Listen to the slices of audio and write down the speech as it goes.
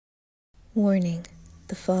Warning: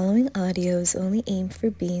 the following audio is only aimed for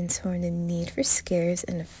beings who are in the need for scares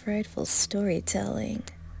and frightful storytelling.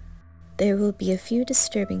 There will be a few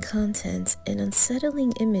disturbing contents and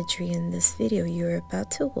unsettling imagery in this video you are about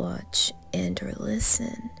to watch and/or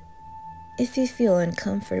listen. If you feel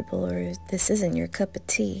uncomfortable or this isn't your cup of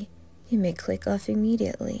tea, you may click off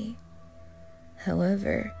immediately.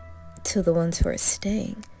 However, to the ones who are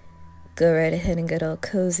staying, go right ahead and get all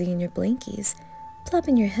cozy in your blankies, plop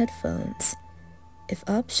in your headphones. If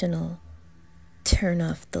optional, turn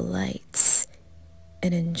off the lights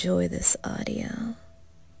and enjoy this audio.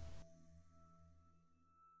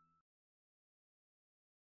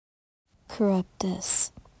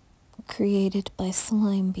 Corruptus, created by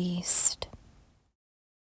Slimebeast.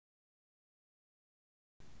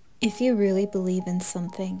 If you really believe in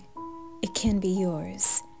something, it can be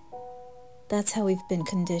yours. That's how we've been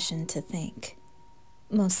conditioned to think.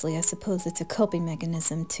 Mostly, I suppose it's a coping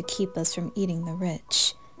mechanism to keep us from eating the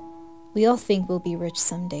rich. We all think we'll be rich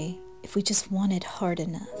someday, if we just want it hard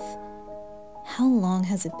enough. How long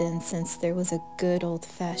has it been since there was a good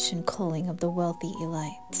old-fashioned culling of the wealthy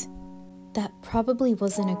elite? That probably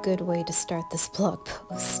wasn't a good way to start this blog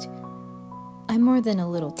post. I'm more than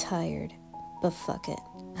a little tired, but fuck it,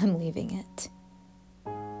 I'm leaving it.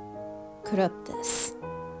 Corruptus.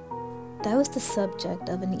 That was the subject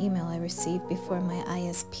of an email I received before my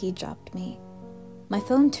ISP dropped me. My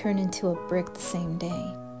phone turned into a brick the same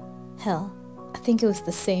day. Hell, I think it was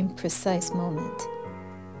the same precise moment.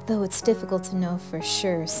 Though it's difficult to know for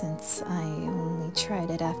sure since I only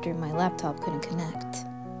tried it after my laptop couldn't connect.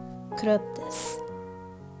 Corruptus.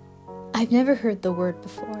 I've never heard the word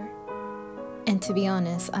before. And to be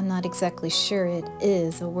honest, I'm not exactly sure it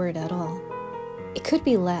is a word at all. It could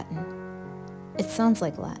be Latin. It sounds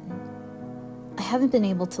like Latin. I haven't been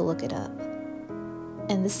able to look it up,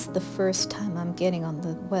 and this is the first time I'm getting on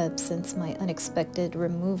the web since my unexpected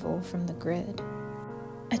removal from the grid.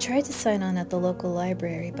 I tried to sign on at the local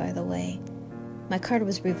library, by the way. My card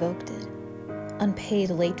was revoked. Unpaid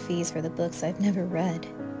late fees for the books I've never read,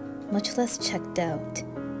 much less checked out.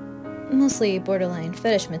 Mostly borderline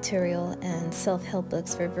fetish material and self-help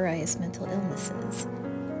books for various mental illnesses.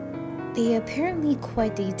 The apparently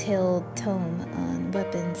quite detailed tome on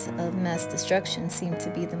weapons of mass destruction seemed to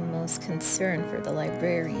be the most concern for the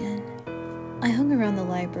librarian. I hung around the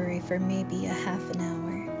library for maybe a half an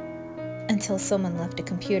hour, until someone left a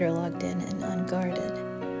computer logged in and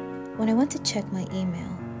unguarded. When I went to check my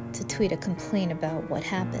email, to tweet a complaint about what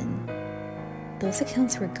happened, those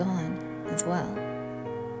accounts were gone as well.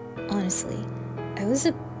 Honestly, I was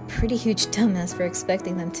a pretty huge dumbass for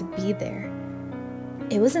expecting them to be there.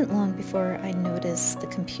 It wasn't long before I noticed the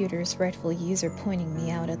computer's rightful user pointing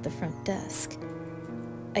me out at the front desk.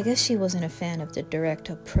 I guess she wasn't a fan of the direct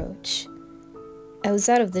approach. I was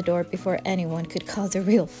out of the door before anyone could cause a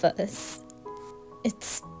real fuss.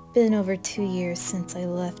 It's been over 2 years since I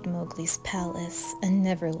left Mowgli's palace and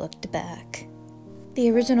never looked back.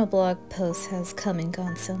 The original blog post has come and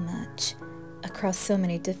gone so much, across so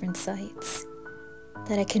many different sites,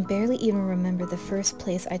 that I can barely even remember the first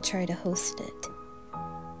place I tried to host it.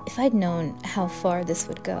 If I'd known how far this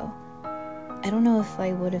would go, I don't know if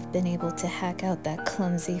I would have been able to hack out that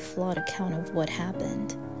clumsy, flawed account of what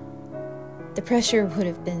happened. The pressure would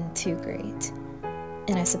have been too great,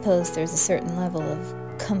 and I suppose there's a certain level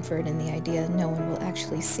of comfort in the idea no one will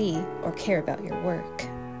actually see or care about your work.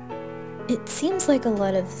 It seems like a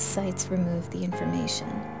lot of sites remove the information,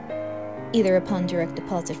 either upon direct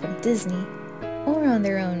deposit from Disney or on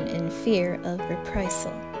their own in fear of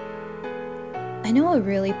reprisal. I know a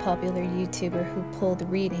really popular YouTuber who pulled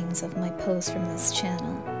readings of my posts from this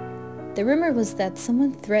channel. The rumor was that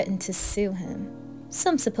someone threatened to sue him,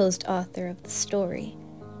 some supposed author of the story.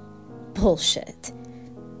 Bullshit.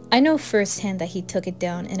 I know firsthand that he took it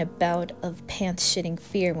down in a bout of pants-shitting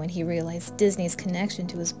fear when he realized Disney's connection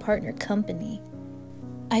to his partner company.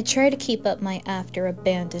 I tried to keep up my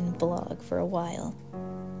after-abandoned blog for a while.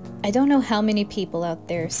 I don't know how many people out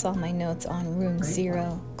there saw my notes on Room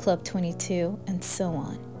 0, Club 22, and so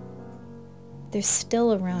on. They're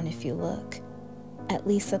still around if you look, at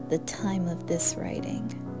least at the time of this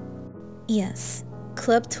writing. Yes,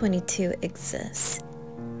 Club 22 exists.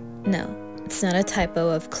 No, it's not a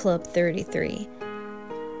typo of Club 33.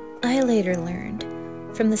 I later learned,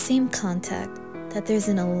 from the same contact, that there's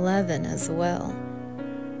an 11 as well.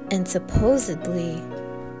 And supposedly,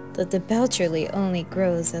 the debauchery only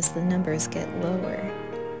grows as the numbers get lower.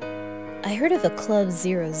 I heard of a Club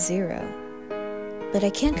 00, but I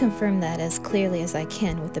can't confirm that as clearly as I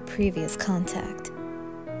can with the previous contact.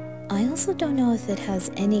 I also don't know if it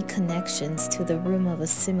has any connections to the room of a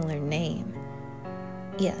similar name.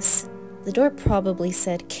 Yes, The door probably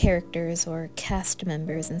said characters or cast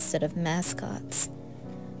members instead of mascots.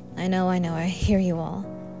 I know, I hear you all.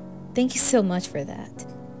 Thank you so much for that.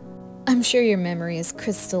 I'm sure your memory is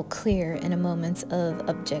crystal clear in a moment of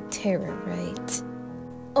abject terror, right?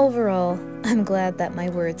 Overall, I'm glad that my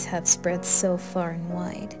words have spread so far and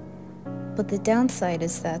wide. But the downside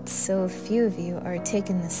is that so few of you are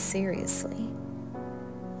taking this seriously.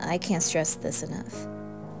 I can't stress this enough.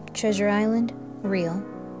 Treasure Island? Real.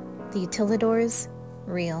 The Utilidors?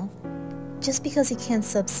 Real. Just because you can't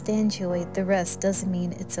substantiate the rest doesn't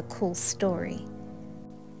mean it's a cool story.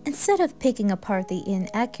 Instead of picking apart the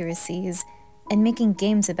inaccuracies and making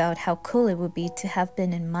games about how cool it would be to have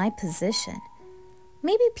been in my position,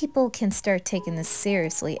 maybe people can start taking this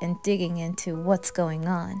seriously and digging into what's going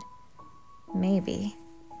on. Maybe.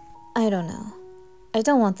 I don't know. I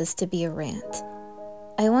don't want this to be a rant.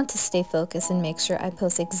 I want to stay focused and make sure I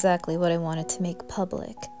post exactly what I wanted to make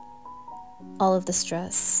public. All of the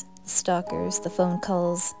stress, the stalkers, the phone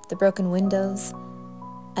calls, the broken windows.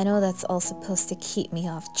 I know that's all supposed to keep me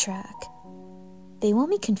off track. They want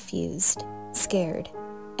me confused, scared,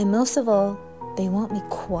 and most of all, they want me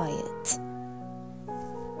quiet.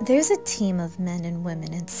 There's a team of men and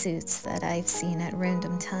women in suits that I've seen at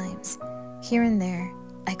random times. Here and there,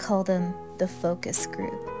 I call them the focus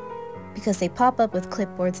group, because they pop up with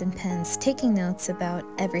clipboards and pens taking notes about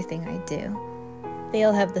everything I do. They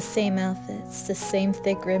all have the same outfits, the same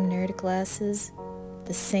thick-rimmed nerd glasses,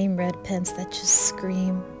 the same red pens that just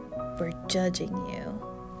scream, "We're judging you."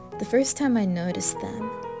 The first time I noticed them,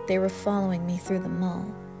 they were following me through the mall.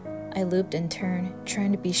 I looped and turned,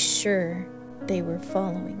 trying to be sure they were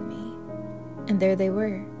following me. And there they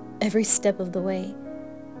were, every step of the way.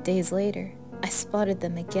 Days later, I spotted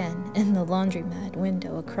them again in the laundromat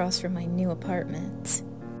window across from my new apartment.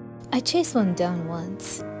 I chased one down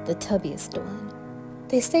once, the tubbiest one.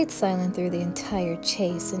 They stayed silent through the entire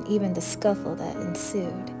chase and even the scuffle that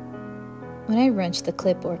ensued. When I wrenched the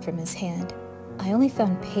clipboard from his hand, I only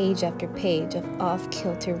found page after page of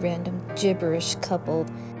off-kilter random gibberish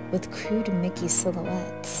coupled with crude Mickey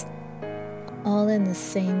silhouettes, all in the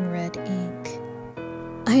same red ink.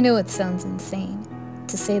 I know it sounds insane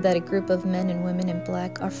to say that a group of men and women in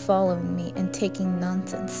black are following me and taking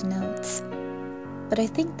nonsense notes, but I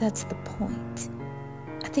think that's the point.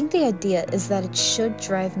 I think the idea is that it should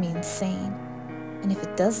drive me insane, and if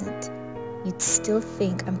it doesn't, you'd still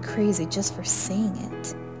think I'm crazy just for saying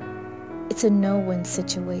it. It's a no-win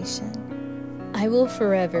situation. I will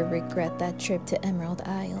forever regret that trip to Emerald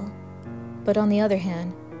Isle, but on the other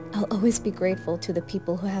hand, I'll always be grateful to the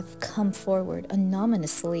people who have come forward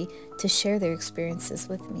anonymously to share their experiences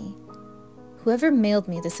with me. Whoever mailed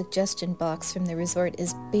me the suggestion box from the resort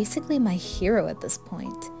is basically my hero at this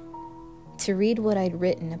point. To read what I'd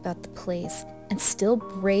written about the place and still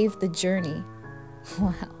brave the journey,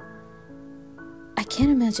 wow. I can't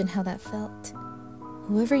imagine how that felt.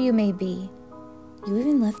 Whoever you may be, you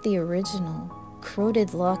even left the original,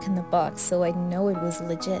 corroded lock in the box so I'd know it was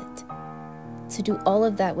legit. To do all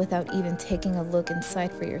of that without even taking a look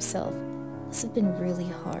inside for yourself must have been really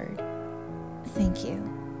hard. Thank you.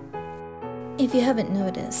 If you haven't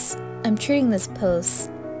noticed, I'm treating this post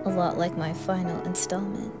a lot like my final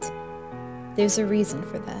installment. There's a reason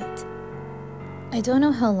for that. I don't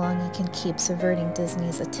know how long I can keep subverting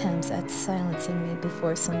Disney's attempts at silencing me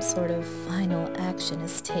before some sort of final action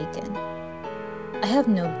is taken. I have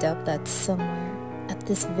no doubt that somewhere, at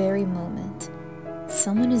this very moment,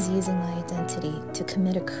 someone is using my identity to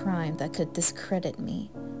commit a crime that could discredit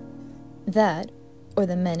me. That, or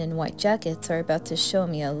the men in white jackets are about to show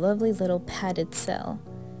me a lovely little padded cell.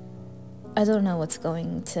 I don't know what's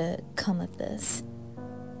going to come of this.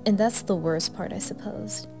 And that's the worst part, I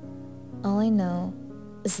suppose. All I know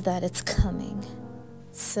is that it's coming.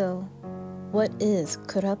 So, what is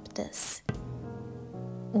Corruptus?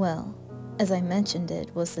 Well, as I mentioned,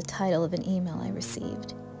 it was the title of an email I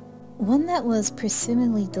received. One that was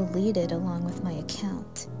presumably deleted along with my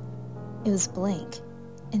account. It was blank,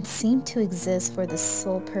 and seemed to exist for the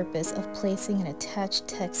sole purpose of placing an attached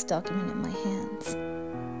text document in my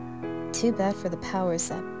hands. Too bad for the powers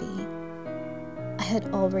that be. I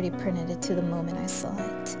had already printed it to the moment I saw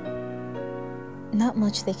it. Not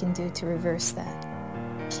much they can do to reverse that,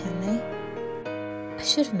 can they? I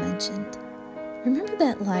should have mentioned. Remember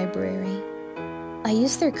that library? I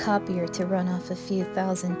used their copier to run off a few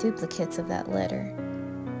thousand duplicates of that letter.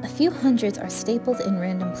 A few hundreds are stapled in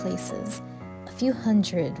random places. A few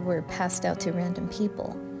hundred were passed out to random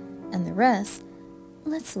people. And the rest,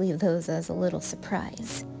 let's leave those as a little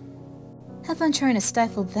surprise. Have fun trying to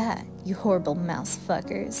stifle that, you horrible mouse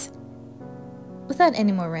fuckers. Without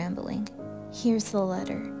any more rambling, here's the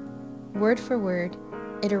letter. Word for word,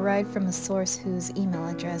 it arrived from a source whose email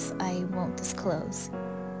address I won't disclose,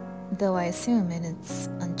 though I assume in its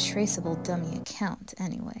untraceable dummy account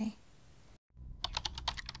anyway.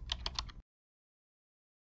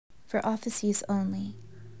 For office use only,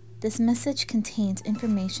 this message contains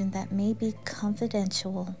information that may be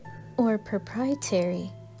confidential or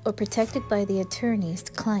proprietary or protected by the attorney's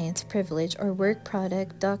client's privilege or work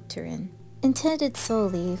product doctrine, intended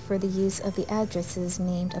solely for the use of the addresses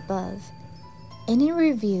named above. Any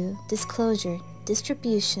review, disclosure,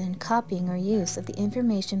 distribution, copying, or use of the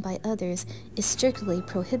information by others is strictly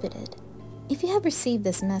prohibited. If you have received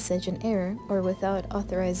this message in error or without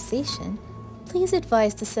authorization, please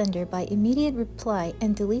advise the sender by immediate reply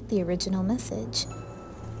and delete the original message.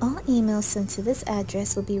 All emails sent to this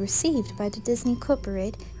address will be received by the Disney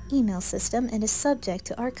corporate email system and is subject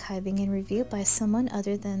to archiving and review by someone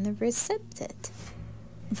other than the recipient.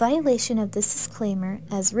 Violation of this disclaimer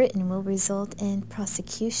as written will result in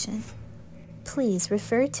prosecution. Please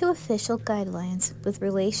refer to official guidelines with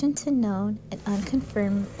relation to known and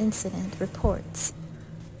unconfirmed incident reports.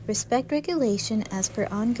 Respect regulation as per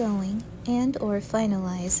ongoing and/or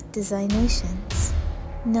finalized designations.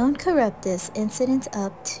 Known Corruptus incidents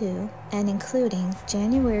up to and including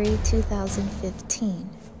January 2015.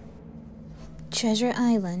 Treasure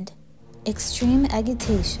Island. Extreme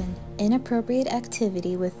agitation, inappropriate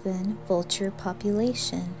activity within vulture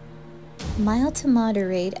population. Mild to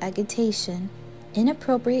moderate agitation,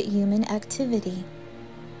 inappropriate human activity.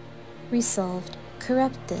 Resolved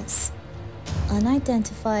Corruptus.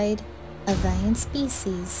 Unidentified avian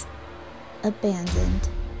species. Abandoned.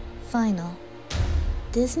 Final.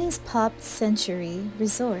 Disney's Pop Century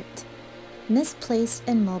Resort. Misplaced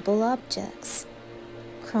and mobile objects.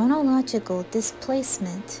 Chronological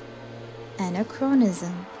displacement.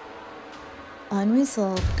 Anachronism.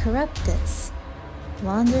 Unresolved Corruptus.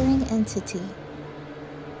 Wandering entity.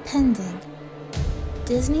 Pending.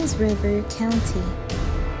 Disney's River County.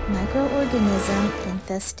 Microorganism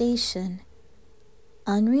infestation.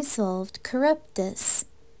 Unresolved Corruptus.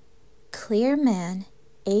 Clear Man,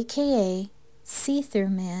 aka See-Through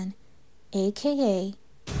Man, aka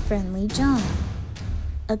Friendly John.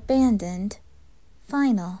 Abandoned.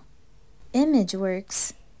 Final.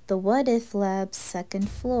 ImageWorks, the What If Lab's second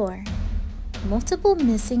floor. Multiple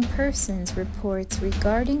missing persons reports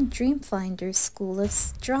regarding Dreamfinder's School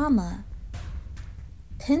of Drama.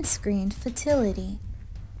 Pin-screened fertility.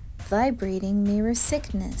 Vibrating mirror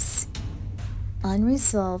sickness.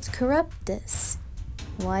 Unresolved Corruptus.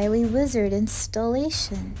 Wily Wizard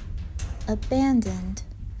installation. Abandoned.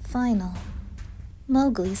 Final.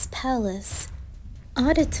 Mowgli's Palace.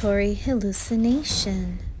 Auditory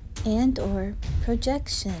hallucination and/or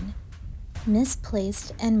projection.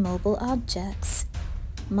 Misplaced and mobile objects.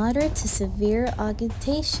 Moderate to severe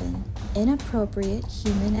agitation, inappropriate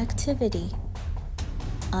human activity.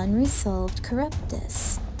 Unresolved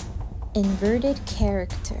Corruptus. Inverted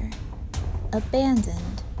character.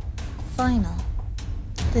 Abandoned. Final.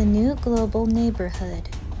 The New Global Neighborhood.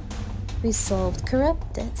 Resolved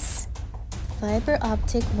Corruptus. Fiber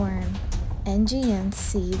optic worm.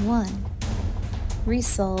 NGNC1.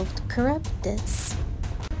 Resolved Corruptus.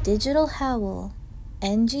 Digital Howl.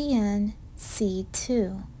 NGNC2.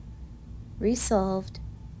 Resolved.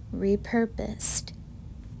 Repurposed.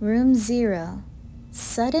 Room 0.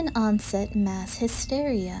 Sudden onset mass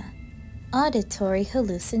hysteria. Auditory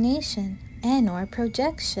hallucination and/or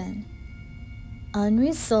projection.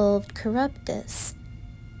 Unresolved Corruptus.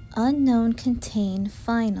 Unknown contained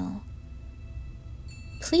final.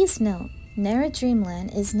 Please note, Nara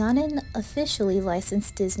Dreamland is not an officially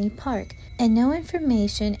licensed Disney park, and no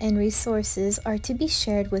information and resources are to be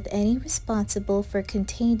shared with any responsible for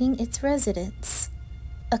containing its residents.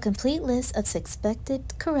 A complete list of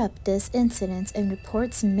suspected Corruptus incidents and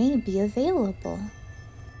reports may be available.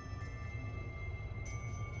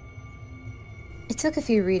 It took a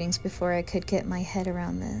few readings before I could get my head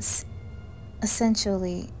around this.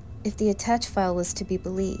 Essentially, if the attached file was to be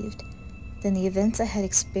believed, then the events I had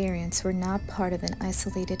experienced were not part of an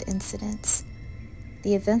isolated incident.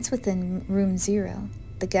 The events within Room 0,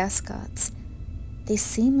 the Gascots, they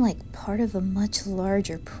seem like part of a much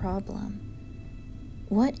larger problem.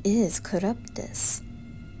 What is Corruptus?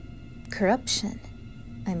 Corruption.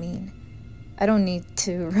 I mean, I don't need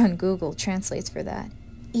to run Google Translates for that.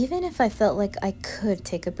 Even if I felt like I could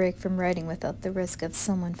take a break from writing without the risk of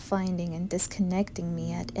someone finding and disconnecting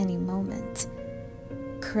me at any moment.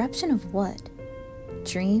 Corruption of what?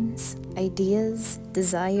 Dreams? Ideas?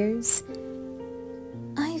 Desires?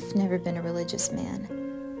 I've never been a religious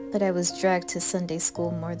man, but I was dragged to Sunday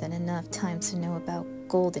school more than enough times to know about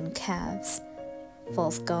golden calves,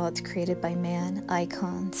 false gods created by man,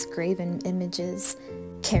 icons, graven images,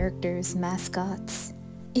 characters, mascots.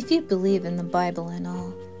 If you believe in the Bible and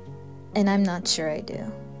all, and I'm not sure I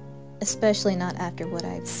do, especially not after what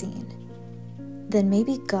I've seen, then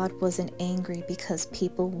maybe God wasn't angry because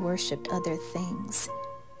people worshipped other things.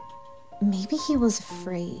 Maybe he was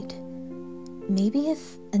afraid. Maybe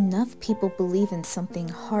if enough people believe in something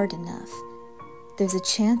hard enough, there's a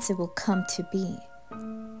chance it will come to be.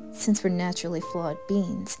 Since we're naturally flawed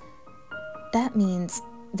beings, that means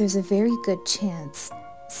there's a very good chance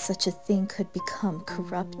such a thing could become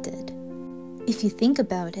corrupted. If you think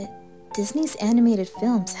about it, Disney's animated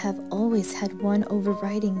films have always had one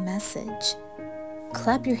overriding message.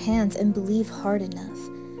 Clap your hands and believe hard enough,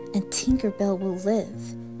 and Tinkerbell will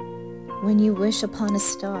live. When you wish upon a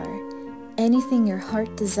star, anything your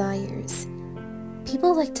heart desires.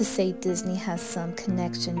 People like to say Disney has some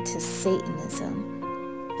connection to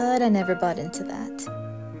Satanism, but I never bought into that.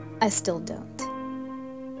 I still don't.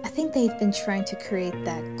 I think they've been trying to create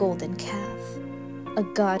that golden calf, a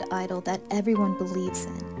god idol that everyone believes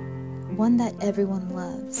in, one that everyone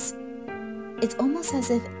loves. It's almost as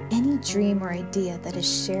if any dream or idea that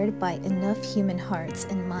is shared by enough human hearts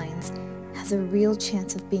and minds has a real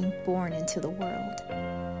chance of being born into the world.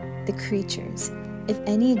 The creatures, if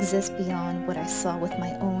any exist beyond what I saw with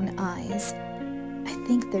my own eyes, I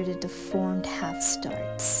think they're the deformed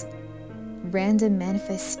half-starts. Random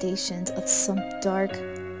manifestations of some dark,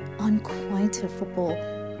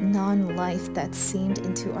 unquantifiable non-life that seemed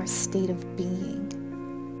into our state of being.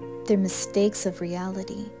 They're mistakes of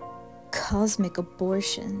reality, cosmic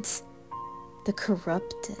abortions, the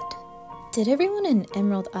corrupted. Did everyone in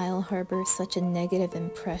Emerald Isle harbor such a negative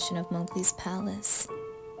impression of Mowgli's palace?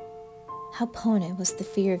 How potent was the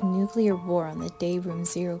fear of nuclear war on the day Room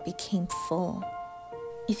Zero became full?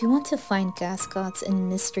 If you want to find gas gods and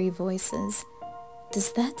mystery voices,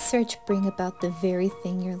 does that search bring about the very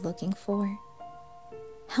thing you're looking for?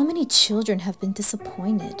 How many children have been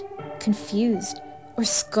disappointed, confused, or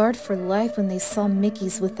scarred for life when they saw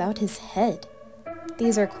Mickey's without his head?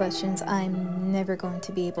 These are questions I'm never going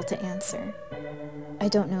to be able to answer. I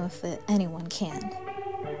don't know if anyone can.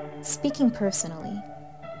 Speaking personally,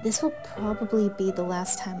 this will probably be the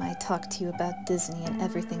last time I talk to you about Disney and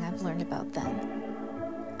everything I've learned about them.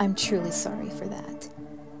 I'm truly sorry for that,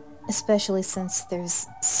 especially since there's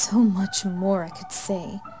so much more I could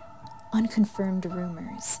say. Unconfirmed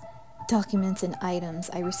rumors, documents and items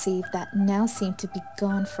I received that now seem to be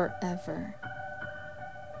gone forever.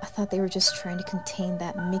 I thought they were just trying to contain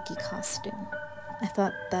that Mickey costume. I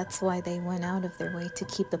thought that's why they went out of their way to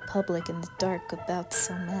keep the public in the dark about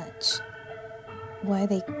so much. Why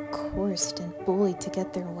they coursed and bullied to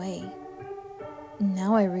get their way.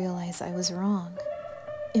 Now I realize I was wrong.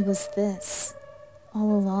 It was this,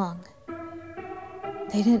 all along.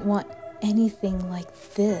 They didn't want anything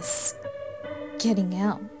like this getting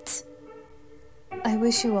out. I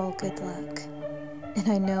wish you all good luck, and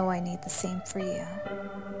I know I need the same for you.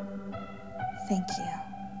 Thank you.